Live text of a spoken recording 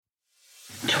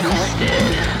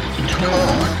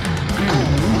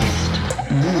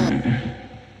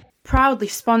Proudly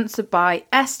sponsored by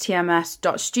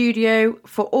stms.studio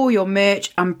for all your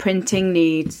merch and printing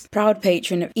needs. Proud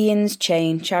patron of Ian's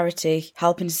Chain charity,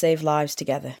 helping to save lives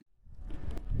together.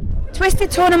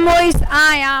 Twisted Torn and Moist,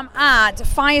 I am at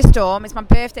Firestorm. It's my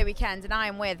birthday weekend and I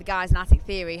am with the guys in Attic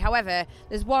Theory. However,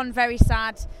 there's one very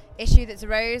sad issue that's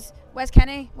arose. Where's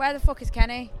Kenny? Where the fuck is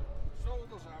Kenny? Sold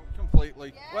us out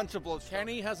completely. Yeah. Went to Bloodstock.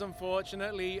 Kenny has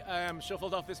unfortunately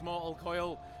shuffled off this mortal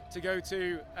coil to go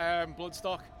to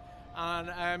Bloodstock,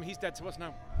 and he's dead to us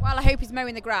now. Well, I hope he's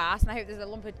mowing the grass, and I hope there's a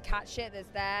lump of cat shit that's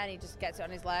there, and he just gets it on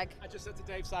his leg. I just said to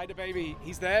Dave Sider, baby,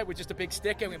 he's there with just a big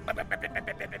stick, and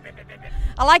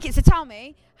I like it. So tell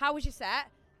me, how was your set?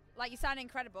 Like, you sound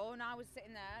incredible, and I was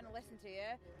sitting there and I listened to you,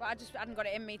 but I just hadn't got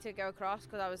it in me to go across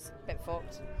because I was a bit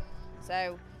fucked.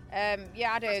 So, yeah,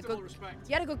 I had a good. Respect.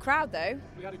 You had a good crowd though.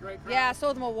 We had a great crowd. Yeah, I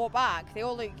saw them all walk back. They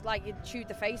all looked like you chewed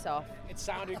the face off. It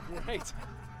sounded great.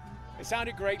 It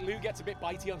sounded great. Lou gets a bit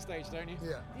bitey on stage, don't you?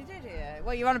 Yeah. You did, yeah.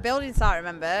 Well, you're on a building site,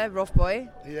 remember? Rough boy.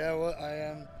 Yeah, well,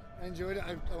 I enjoyed it.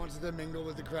 I wanted to mingle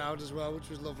with the crowd as well, which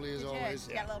was lovely as always. Did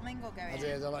you get a little mingle going? I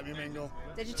did. I like me mingle.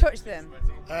 Did you touch them?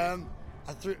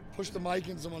 I pushed the mic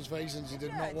in someone's face and she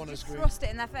did not want to scream. Thrust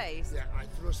it in their face? Yeah, I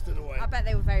thrust it away. I bet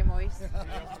they were very moist.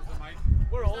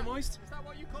 We're all moist. Is that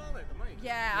what you call it, the mic?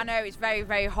 Yeah, I know. It's very,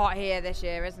 very hot here this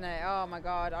year, isn't it? Oh, my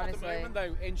God, honestly. At the moment,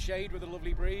 though, in shade with a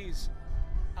lovely breeze,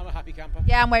 I'm a happy camper.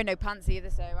 Yeah, I'm wearing no pants either,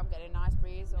 so I'm getting a nice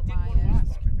breeze on my...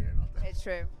 It's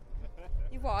true.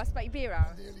 You've what? Spat your beer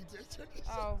out? Nearly did.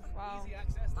 Oh, wow. Easy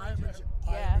access. I am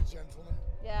Yeah. a gentleman.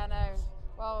 Yeah, I know.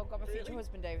 Well, I've got my future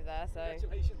husband over there, so...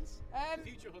 Congratulations.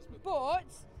 Future husband. But,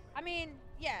 I mean,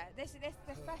 yeah, this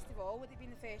festival, with it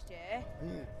being the first year,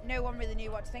 no one really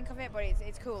knew what to think of it, but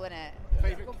it's cool, isn't it?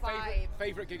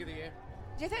 Favourite gig of the year.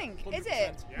 Do you think? 100%, Is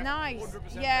it? yeah. Nice.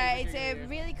 100% Yeah, favourite it's gig of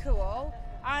the year. really cool.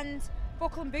 And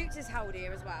Buckle and Boots is held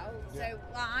here as well. So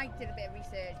I did a bit of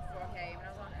research before I came, and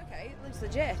I was like, okay, it looks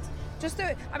legit.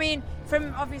 I mean,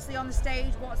 from obviously on the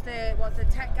stage, what's the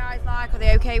tech guys like? Are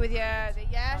they okay with you? Yeah.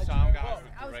 Sound guys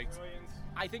were great.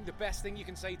 I think the best thing you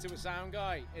can say to a sound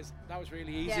guy is, that was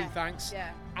really easy, Yeah. thanks.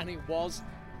 Yeah. And it was.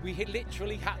 We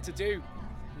literally had to do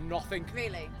nothing.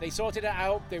 Really? They sorted it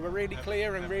out. They were really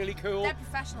clear and really cool. They're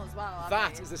professional as well, aren't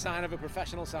That they? is the sign of a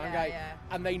professional sound Yeah, guy. yeah.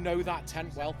 And they know that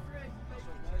tent well.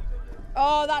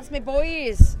 Oh, that's my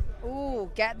boys. Ooh,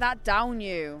 get that down,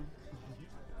 you.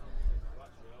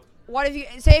 What have you?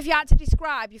 So, if you had to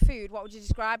describe your food, what would you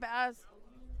describe it as?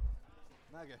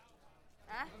 Mega.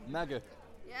 Eh? Mega.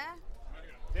 Yeah.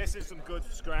 This is some good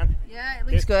scran. Yeah, it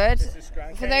looks good. This is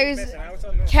scran. For Kenny's those, missing out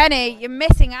on this. Kenny, you're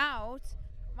missing out.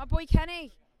 My boy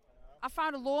Kenny, I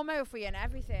found a lawnmower for you and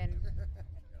everything,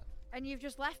 and you've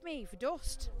just left me for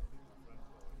dust.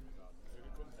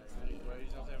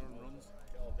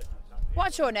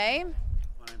 What's your name?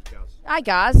 My name's Gaz. Hi,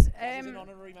 Gaz. an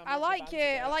honorary member I of the like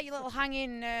band your little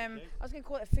hanging. I was going to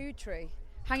call it a food tree.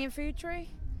 Hanging food tree.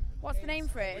 What's the name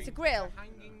for it? It's a grill.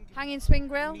 Hanging swing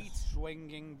grill. Meat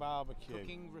Swinging barbecue.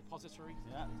 cooking repository.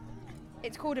 Yeah.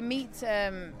 It's called a meat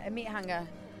hanger.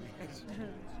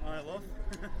 I love.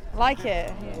 I like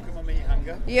it. Look at my meat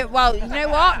hanger. Yeah, well, you know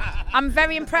what? I'm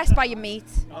very impressed by your meat.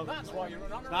 Oh, that's why you're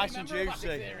an honorary Nice and member of Attic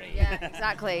juicy. Theory. Yeah,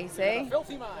 exactly. See?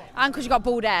 Filthy mind. And because you got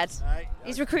bald head. Right.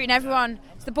 He's recruiting everyone.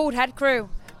 It's the bald head crew.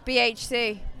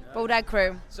 BHC. Bald head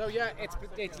crew. So yeah, it's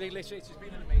literally it's just been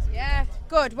an amazing. Yeah,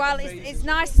 good. Well, it's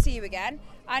nice to see you again.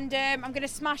 And I'm going to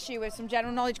smash you with some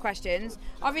general knowledge questions.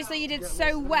 Obviously, you did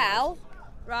so well,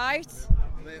 right?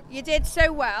 You did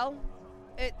so well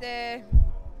at the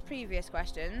previous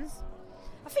questions.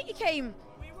 I think you came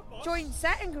joint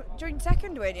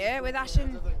second, weren't you, with Ash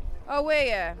and... Oh, were you?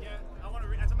 Yeah, I want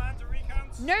to. As a man to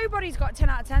recount. Nobody's got 10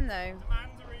 out of 10, though. Man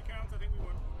to recount. I think we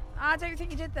won. I don't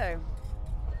think you did, though.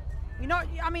 You're not...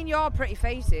 I mean, you are pretty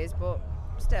faces, but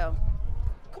still.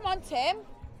 Come on, Tim.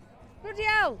 Bloody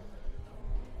hell.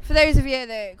 For those of you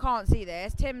that can't see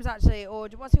this, Tim's actually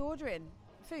what's he ordering?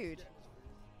 Food.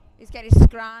 He's getting his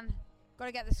scran. Got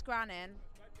to get the scran in.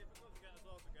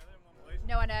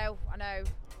 No, I know.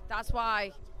 That's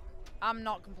why I'm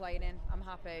not complaining. I'm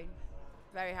happy.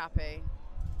 Very happy.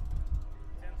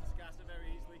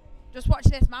 Just watch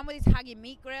this man with his hanging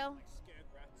meat grill.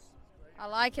 I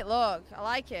like it, look. I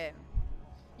like it.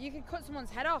 You could cut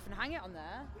someone's head off and hang it on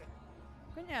there.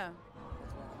 Couldn't you?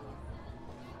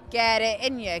 Get it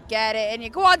in you.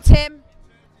 Go on, Tim.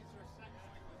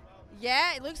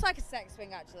 Yeah, it looks like a sex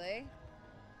swing, actually.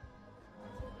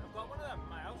 I've got one of them in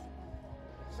my house.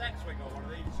 Sex swing or one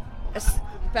of these.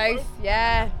 Both,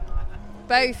 yeah.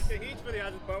 Both. Each for the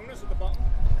added bonus at the bottom.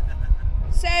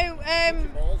 So,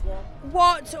 Balls warm.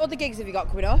 what other gigs have you got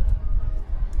coming up?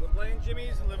 We're playing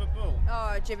Jimmy's in Liverpool.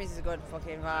 Oh, Jimmy's is a good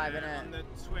fucking vibe, isn't On it?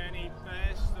 the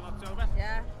 21st of October.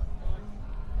 Yeah.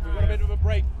 We've got a bit of a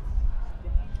break.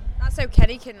 That's so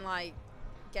Kenny can like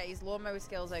get his lawnmower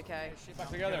skills okay. Back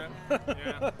together.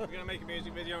 Yeah. We're gonna make a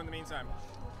music video in the meantime.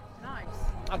 Nice.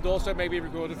 And also maybe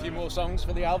record a few more songs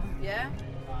for the album. Yeah.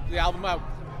 The album out.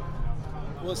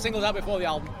 Well, the single's out before the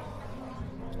album.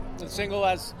 The single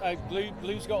has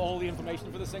Blue's got all the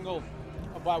information for the single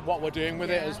about what we're doing with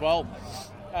it as well.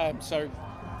 So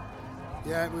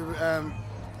Yeah,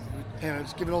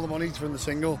 it's giving all the money from the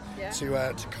single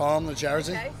to Calm, the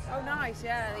charity. Okay. Oh, nice.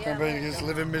 Yeah. Campaign against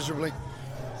living miserably.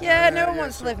 Yeah. No one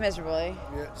wants to live miserably.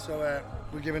 Yeah, so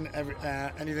we're giving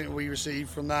anything that we receive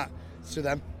from that to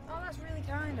them. Oh, that's really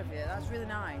kind of you. That's really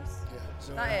nice. Yeah,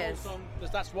 so, That is.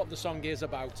 that's what the song is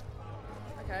about.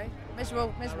 Okay.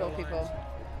 Miserable people.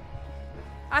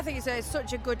 I think it's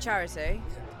such a good charity.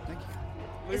 Thank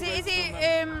you. Is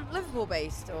it Liverpool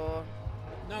based or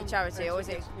the charity, or is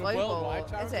it it's a global? worldwide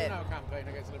charity Is it? now campaign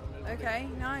against living miserably. Okay,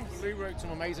 nice. Blue wrote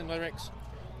some amazing lyrics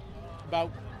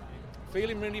about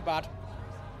feeling really bad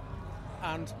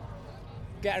and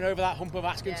getting over that hump of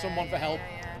asking someone for help.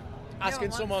 Asking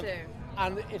No one someone. wants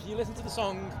And if you listen to the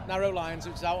song Narrow Lines,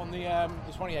 which is out on the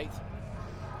 28th,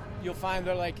 you'll find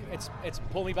that like it's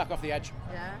pull me back off the edge,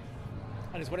 Yeah.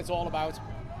 and it's what it's all about.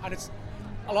 And it's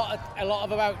a lot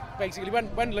of about basically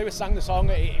when Lewis sang the song,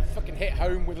 it fucking hit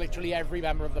home with literally every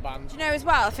member of the band. Do you know as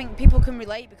well, I think people can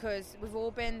relate because we've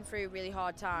all been through really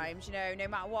hard times, you know, no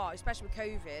matter what, especially with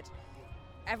COVID.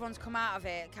 Everyone's come out of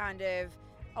it kind of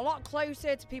a lot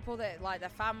closer to people that like their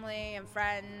family and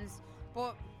friends.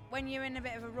 But when you're in a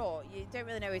bit of a rut, you don't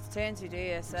really know who to turn to, do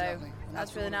you? So Exactly. And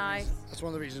that's really one of the nice. reasons- That's one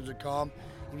of the reasons with Calm.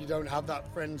 If you don't have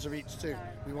that friends to reach to,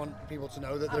 we want people to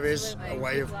know that there is a Absolutely.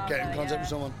 way of People out getting in there, contact yeah. with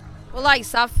someone. Well, like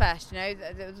Savfest, you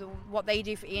know, what they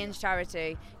do for Ian's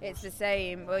charity, it's the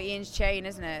same. Well, Ian's chain,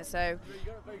 isn't it? So You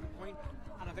got a very good point,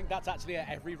 and I think that's actually at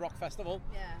every rock festival.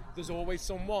 yeah. There's always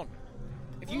someone.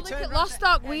 If you Well, look turn at around to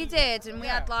Lostock, we any- did, and we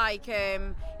Yeah. had like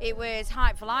it was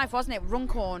Hype for Life, wasn't it?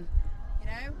 Runcorn, you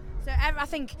know. So I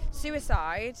think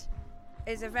suicide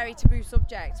is a very taboo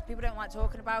subject. People don't like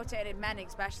talking about it, and in men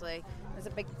especially. There's a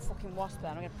big fucking wasp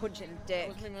there. I'm gonna punch it in the dick.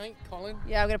 What's my mate, Colin?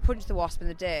 Yeah, I'm gonna punch the wasp in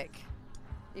the dick.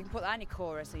 You can put that in your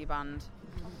chorus of your band.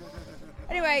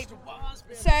 Anyway,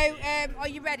 so are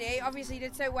you ready? Obviously, you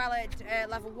did so well at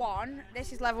level 1.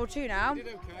 This is level 2 now. I did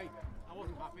okay. I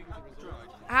wasn't happy with the result.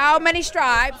 How many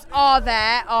stripes are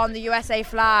there on the USA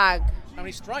flag? How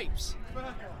many stripes?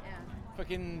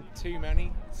 Fucking too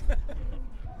many.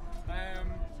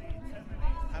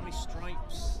 How many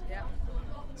stripes? Yeah.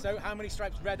 So how many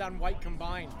stripes, red and white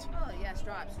combined? Oh yeah,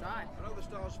 stripes. I know the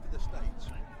stars for the States.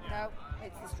 No,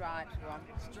 it's the stripes one.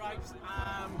 Stripes,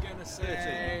 I'm gonna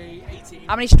say 18.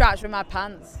 How many stripes were in my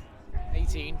pants?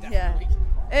 18, Yeah.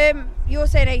 definitely. You're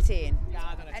saying 18. Yeah,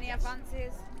 I don't know. Any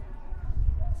advances?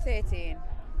 13.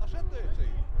 I said 13.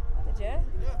 Did you? Yeah.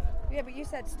 Yeah, but you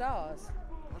said stars.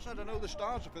 I said I know the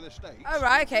stars are for the States. Oh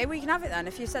right, okay. Well, you can have it then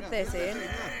if you said 13.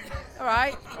 All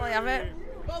right, I'll have it.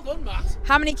 Well done, Matt.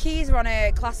 How many keys are on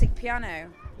a classic piano?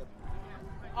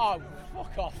 Oh,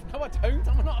 fuck off. No, I don't.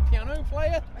 I'm not a piano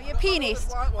player. Are you a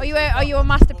pianist? Are you a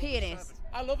master pianist?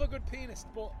 I love a good pianist,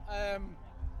 but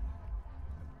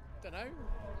don't know.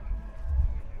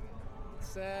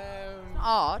 It's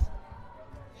Odd.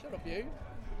 shut up, you.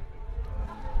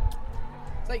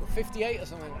 It's like 58 or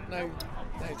something. No,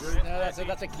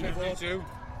 that's a keyboard. 52.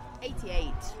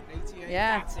 88. 88.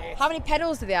 Yeah. That's it. How many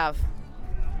pedals do they have?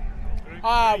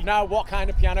 Oh, now what kind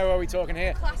of piano are we talking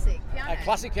here? Classic piano. A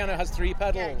classic piano has 3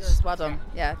 pedals. Yeah, it does. Well done.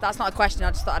 Yeah, that's not a question. I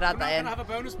just thought I'd add We're not that in. gonna have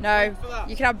a bonus No, point for that.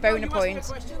 you can have No, bonus you asked me a points.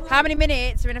 question then. How many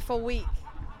minutes are in a full week?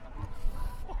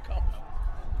 Fuck off.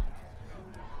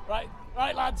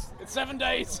 Right, lads. It's 7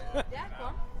 days. Yeah, go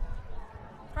on.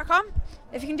 Crack on.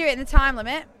 If you can do it in the time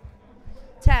limit.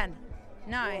 10,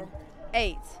 9,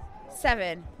 8,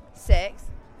 7, 6,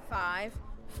 5,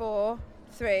 4,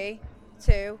 3,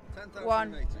 2,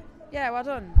 1. 10,080. Yeah, well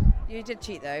done. You did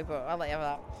cheat though, but I'll let you have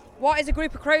that. What is a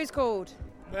group of crows called?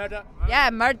 Murder. Yeah,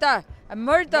 murder. A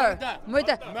murder.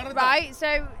 Murder. Murder. Right,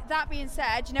 so that being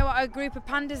said, do you know what a group of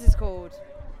pandas is called?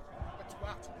 A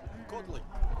twat. Cuddly.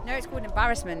 No, it's called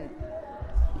embarrassment.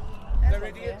 They're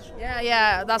idiots.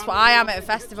 Yeah, that's what I am at a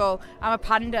festival. I'm a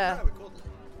panda. Yeah, we're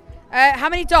cuddly. How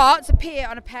many dots appear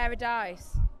on a pair of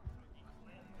dice?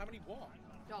 How many what?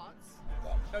 Dots.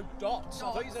 No, dots.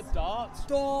 I thought you said darts.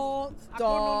 Dots. I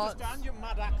couldn't understand your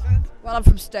mad accent. Well, I'm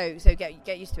from Stoke, so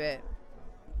get used to it.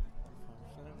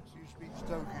 You speak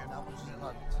Stoke here now, which is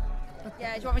like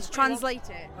Yeah, do you want me to translate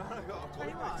it? I've got a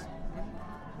 21. point.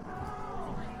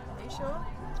 Are you sure?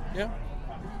 Yeah.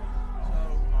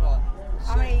 What?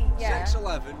 How many? Yeah. 6,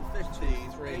 11,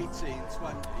 15, 3, 18, 20,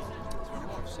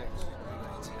 21. 6,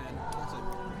 10, That's it.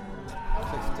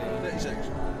 15.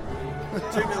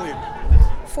 36. 2 million.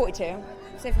 42.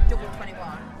 So if you double 21.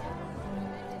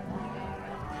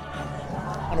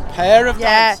 On a pair of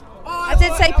Yeah. dice. I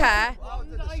did say pair. Oh,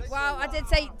 did I say Well, I did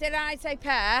say. Did I say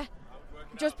pair?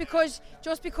 Just because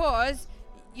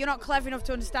you're not clever enough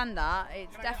to understand that,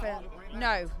 it's definitely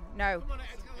no.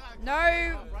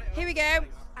 Here we go.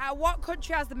 What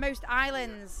country has the most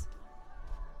islands?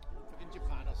 In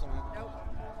Japan or something. Nope.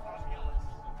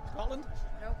 Scotland?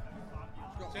 Nope.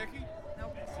 Turkey?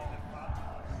 Nope.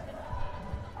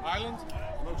 Ireland?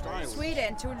 Most islands.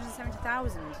 Sweden,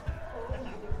 270,000.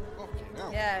 Fucking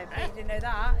hell. Yeah, but you didn't know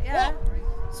that. Yeah.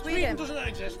 Sweden doesn't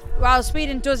exist. Well,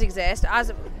 Sweden does exist.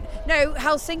 No,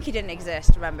 Helsinki didn't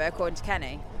exist. Remember, according to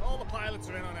Kenny. All the pilots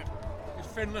are in on it.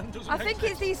 Because Finland doesn't I think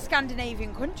it's these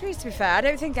Scandinavian countries. To be fair, I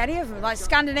don't think any of them. Like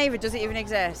Scandinavia doesn't even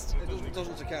exist. It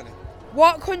doesn't to Kenny.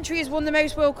 What country has won the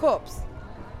most World Cups?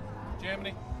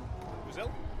 Germany.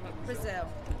 Brazil?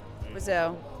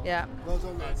 Brazil. Yeah. Well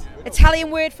done, lads.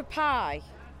 Italian word for pie.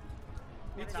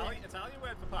 Italian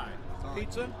word for pie.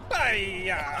 Pizza?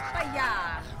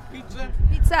 Yeah. Pizza?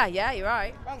 Pizza. Yeah, you're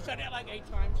right. I've said it like 8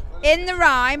 times. In the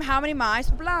rhyme, how many mice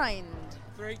were blind?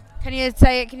 3. Can you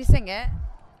say it? Can you sing it?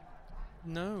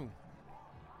 No.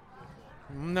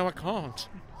 No, I can't.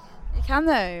 You can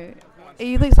though.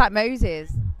 He looks like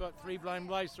Moses. But 3 blind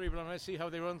mice, 3 blind mice. See how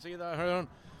they run, see that they run.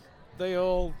 They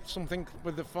all something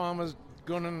with the farmer's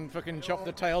gun and fucking chop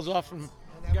the tails off and.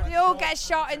 They all get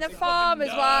shot in the farmer's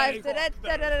wife. Get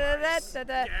Yeah.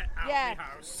 out my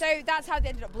house. So that's how they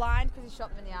ended up blind because he shot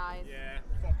them in the eyes. Yeah,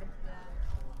 fuck 'em.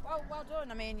 Well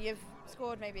done. I mean, you've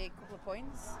scored maybe a couple of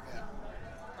points.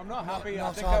 I'm not happy. I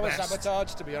not think our I was best.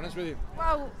 sabotaged, to be honest with you.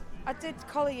 Well, I did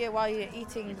collar you while you're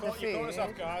eating the You caught us food.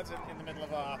 off guard in the middle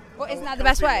of our. But isn't that the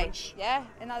best healthy way? lunch. Yeah,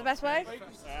 isn't that the best way?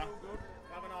 Yeah,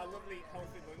 having our lovely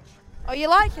healthy lunch. Are you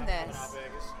liking Our this?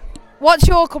 burgers. What's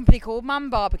your company called? Man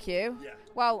Barbecue? Yeah.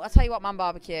 Well, I'll tell you what, Man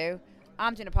Barbecue.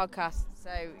 I'm doing a podcast, so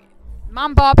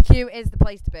Man Barbecue is the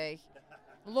place to be.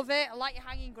 Love it. I like your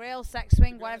hanging grill, sex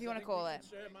swing, whatever you want to call it.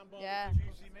 Yeah.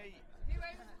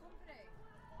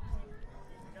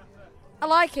 I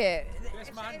like it.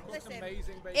 This man cooks Listen,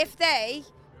 amazing bacon. if they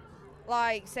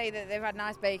say that they've had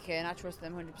nice bacon, I trust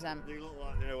them 100%. You look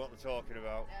like they know what they're talking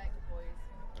about.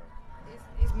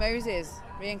 He's Moses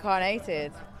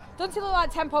reincarnated. Doesn't he look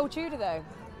like Tempo Tudor though?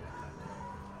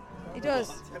 He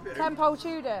does. Tempo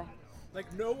Tudor.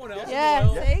 Like no one else Yeah, in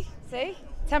the world. see?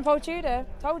 Tempo Tudor.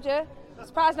 Told you.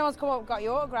 Surprised no one's come up and got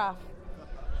your autograph.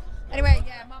 Anyway,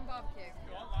 yeah, Man Barbecue.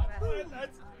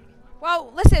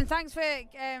 Well, listen, thanks for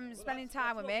spending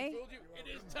time with me. It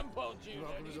is Tempo Judo.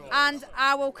 And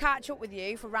I will catch up with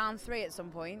you for round 3 at some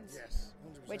point. Yes,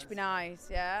 100%. Which would be nice,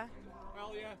 yeah?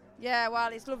 Well, yeah. Yeah,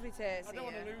 well, it's lovely to see I don't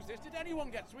want you. to lose this. Did anyone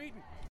get Sweden?